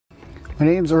My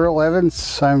name's Earl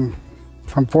Evans. I'm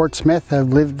from Fort Smith. I've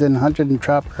lived and hunted and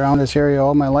trapped around this area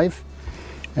all my life,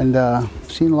 and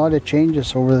seen a lot of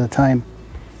changes over the time.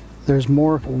 There's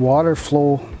more water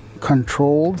flow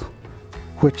controlled,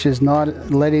 which is not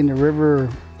letting the river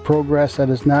progress at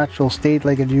its natural state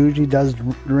like it usually does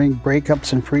during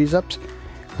breakups and freeze-ups,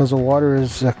 because the water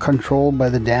is controlled by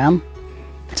the dam.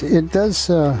 It does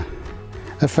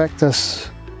affect us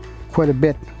quite a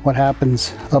bit, what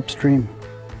happens upstream.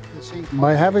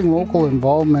 By having local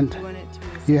involvement,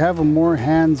 you have a more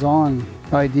hands-on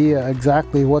idea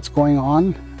exactly what's going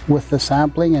on with the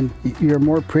sampling, and you're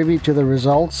more privy to the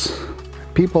results.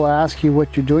 People ask you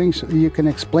what you're doing so you can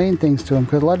explain things to them,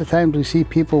 because a lot of times we see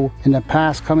people in the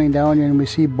past coming down here and we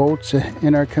see boats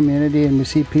in our community and we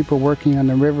see people working on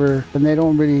the river, and they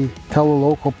don't really tell the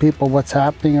local people what's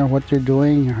happening or what they're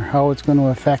doing or how it's going to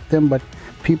affect them. But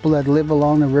people that live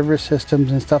along the river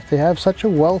systems and stuff, they have such a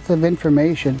wealth of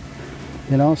information,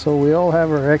 you know, so we all have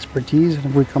our expertise, and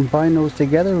if we combine those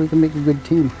together we can make a good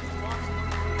team.